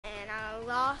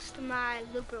lost my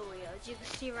looper wheels. You can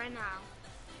see right now.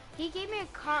 He gave me a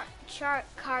car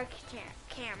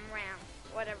cam ram,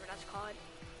 whatever that's called.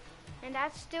 And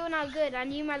that's still not good. I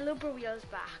need my looper wheels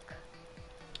back.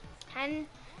 And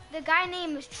the guy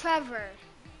name is Trevor.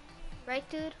 Right,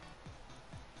 dude?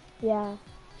 Yeah.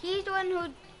 He's the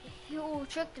one who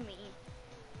tricked me.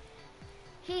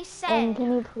 He said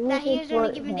that he was going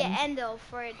to give me the endo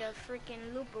for the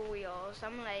freaking looper wheels.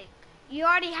 I'm like, you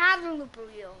already have the looper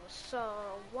wheels, so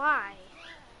why?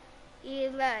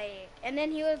 He's like, and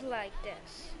then he was like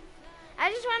this.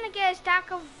 I just want to get a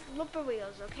stack of looper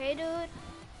wheels, okay, dude?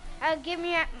 I'll give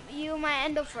you my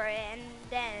endo for it, and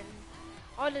then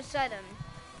all of a sudden,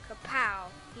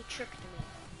 kapow, he tricked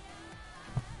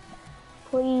me.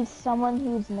 Please, someone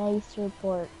who's nice,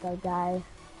 report the guy.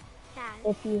 Yeah.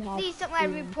 If you have please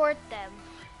someone report them.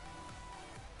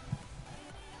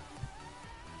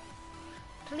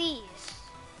 Please,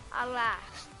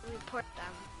 alas, report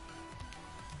them.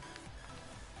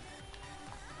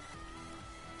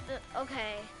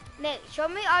 Okay, Nick, show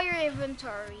me all your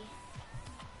inventory.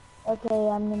 Okay,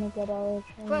 I'm gonna get all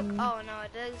the Quick, oh no,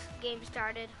 this game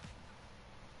started.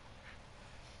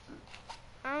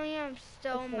 I am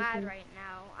so mad right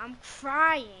now. I'm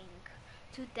crying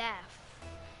to death.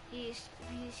 He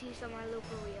sees on my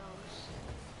looper wheels.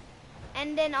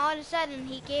 And then all of a sudden,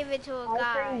 he gave it to a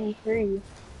guy.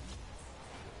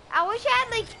 I wish I had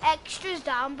like extra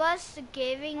Zombas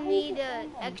giving me the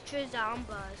extra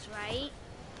Zombas, right?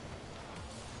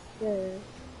 Sure.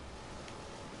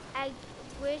 I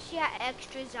wish you had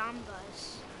extra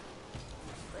Zombas.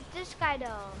 But this guy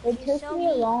though, it took so me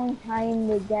a long time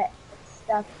to get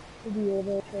stuff to be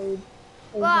able to trade.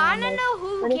 Well, I don't know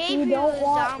who but gave if you you don't the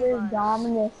want your Zombas.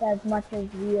 Dominus as much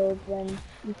as wheels, then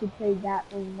you could trade that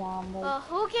for Zombas. Well,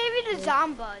 who gave you the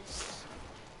Zombas?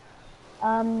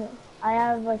 I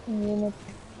have like a unit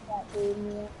that gave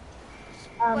me it.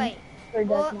 Wait. Or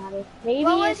doesn't matter. Maybe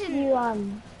if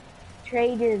you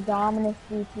trade your Dominus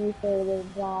VP for the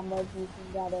Zombas, you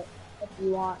can get it if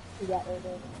you want to get rid of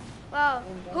it. Well,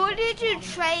 who did you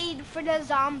trade for the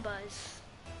Zombas?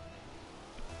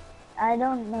 I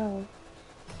don't know.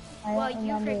 Well,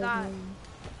 you forgot.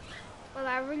 Well,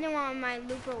 I really want my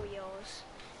looper wheels.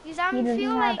 Because I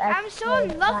feel like I'm so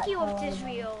lucky with these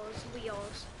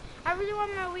wheels. I really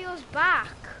want my wheels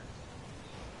back.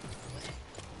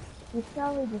 He's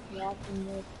probably just watching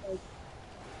this, like,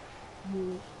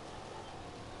 you.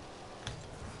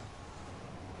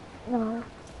 No.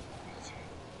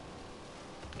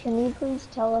 Can you please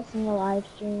tell us in the live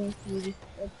stream if you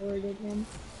reported him?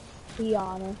 Be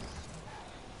honest.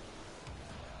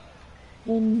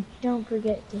 And don't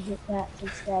forget to hit that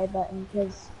subscribe button,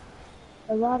 because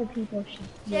a lot of people should.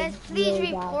 Yes, please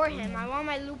report him. I want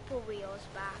my looper wheels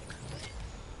back.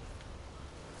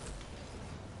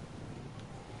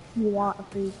 You want a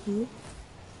free key?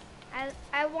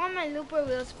 I want my looper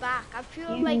wheels back. I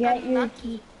feel like I'm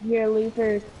lucky. Your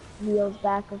looper wheels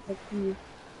back with the key.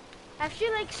 I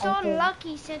feel like so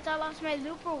unlucky since I lost my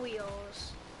looper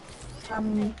wheels.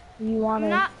 You want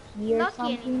a key or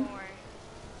something? Anymore.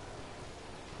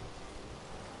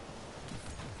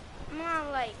 I'm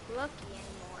not like lucky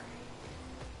anymore.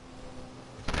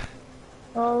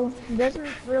 Well, it doesn't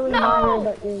really matter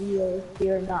about your wheels if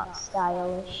you're not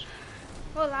stylish.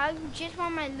 Well, I just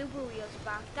want my looper wheels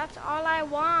back. That's all I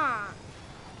want.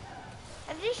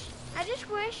 I just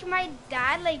wish my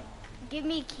dad like give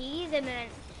me keys and then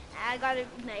I got a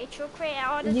nitro crate and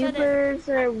all of a sudden,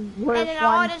 and then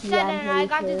all of a sudden I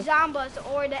got the Zombas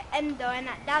or the Endo, and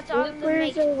that's all the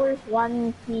Loopers are worth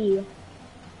 1 key.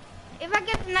 If I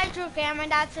get the nitro crate, my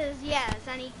dad says yes,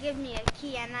 and he gives me a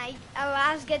key, and I'll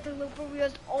last get the looper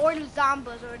wheels or the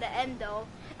Zombas or the Endo,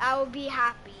 I will be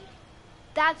happy.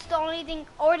 That's the only thing,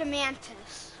 or the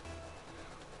Mantis.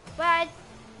 But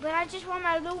I just want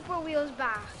my looper wheels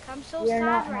back. I'm so sad right now. You're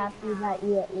not happy that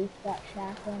you at least got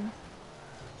shotguns?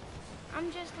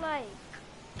 I'm just like,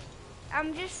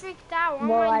 I'm just freaked out.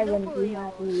 Well, I wouldn't be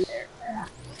happy either.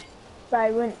 But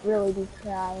I wouldn't really be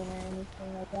crying or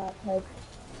anything like that, because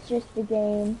it's just a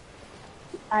game.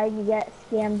 I get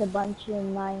scammed a bunch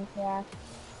in Minecraft.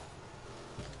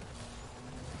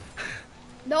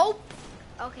 Nope.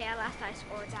 Okay, at last I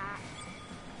scored that.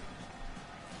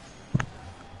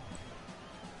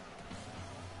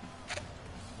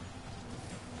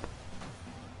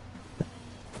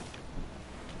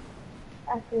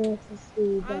 After this is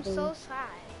Steve. I'm so sad.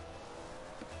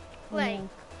 Like,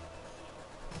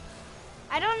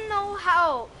 I don't know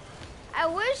how. I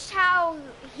wish how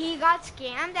he got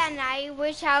scammed, and I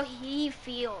wish how he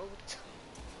feel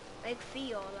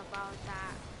about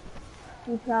that.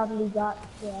 He probably got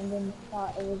scammed and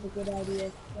thought it was a good idea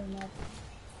to scam us.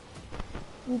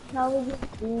 He's probably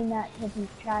just doing that because he's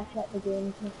trash at the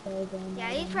game to play game.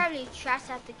 Yeah, he's probably trash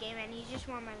at the game and he just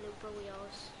want my looper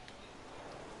wheels.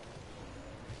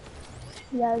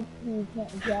 Yes, he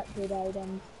can't get good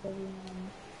items so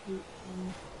he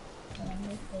can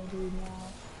scam if they do now.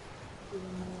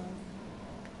 Even more.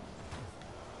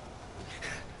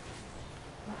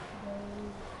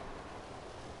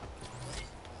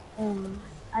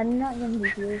 I'm not gonna be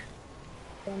here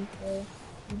so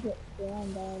you get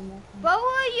scammed by nothing. What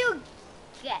will you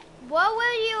get? What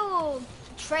will you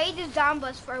trade the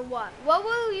Zombas for what? What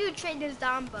will you trade the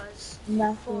Zombas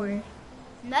for?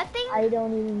 Nothing? I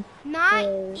don't even Not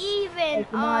care. even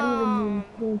Like, not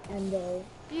even Nintendo.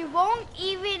 You won't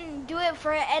even do it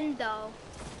for Endo.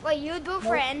 Wait, you do it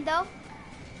for Endo?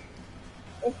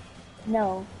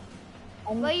 No.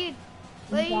 What you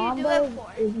do it for?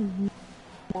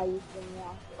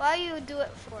 What do you do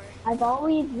it for? I've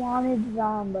always wanted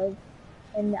Zombas,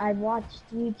 and I've watched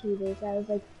YouTubers. I was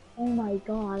like, oh my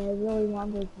god, I really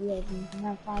want those wheels, and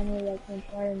now finally I came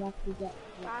far enough to get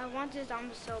it. I want the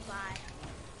Zombas so bad.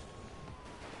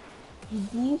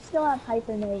 Do you still have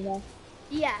Hypernova?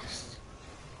 Yes.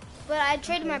 But I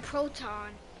traded my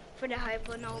Proton for the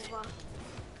Hypernova.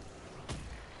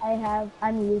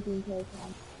 I'm using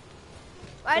Proton.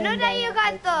 I know that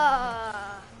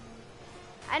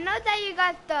you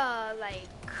got like,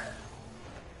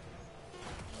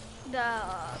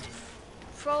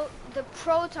 the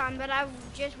Proton, but I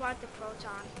just want the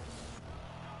Proton.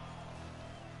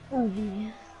 Oh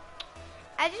yeah.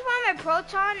 I just want my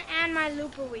Proton and my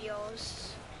Looper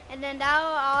wheels. And then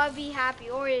I'll be happy.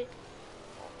 Or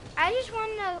I just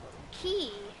want a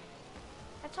key.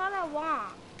 That's all I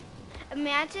want. A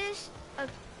Mantis, a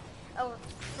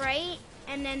crate,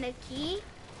 and then a key.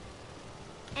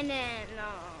 And then,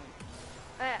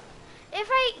 if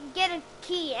I get a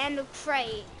key and a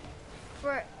crate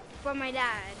for my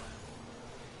dad,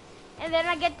 and then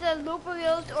I get the Looper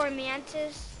wheels or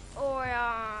Mantis or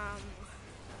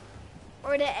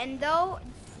the Endo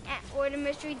or the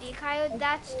Mystery Decoy,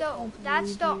 that's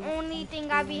the only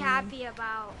thing I'd be happy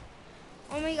about.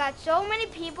 Oh my god, so many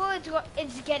people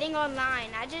it's getting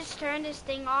online. I just turned this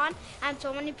thing on and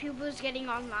so many people is getting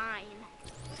online.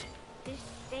 This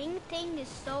thing is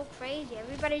so crazy.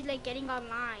 Everybody's like getting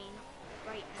online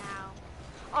right now.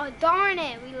 Oh darn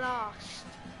it, we lost.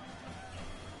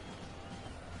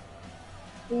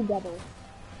 We double.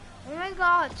 Oh my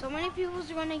god, so many people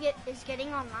is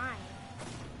getting online.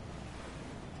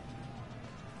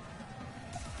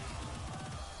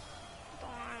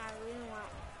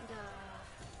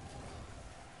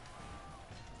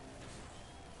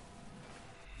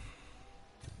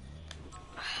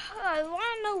 I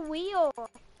want a wheel.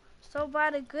 So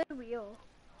bad, a good wheel.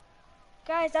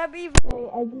 Guys, that'd be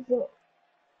I just get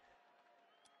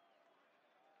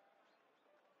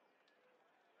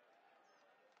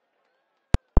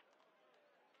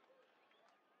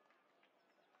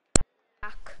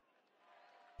back.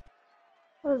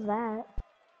 What was that?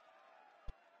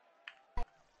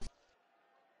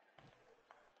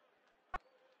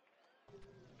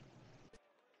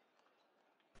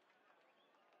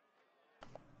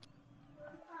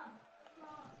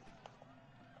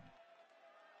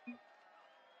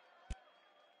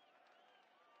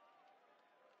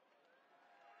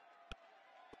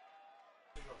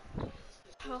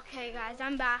 Okay guys,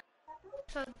 I'm back.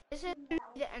 So this is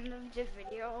the end of the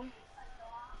video.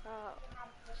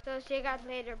 So see you guys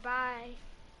later. Bye.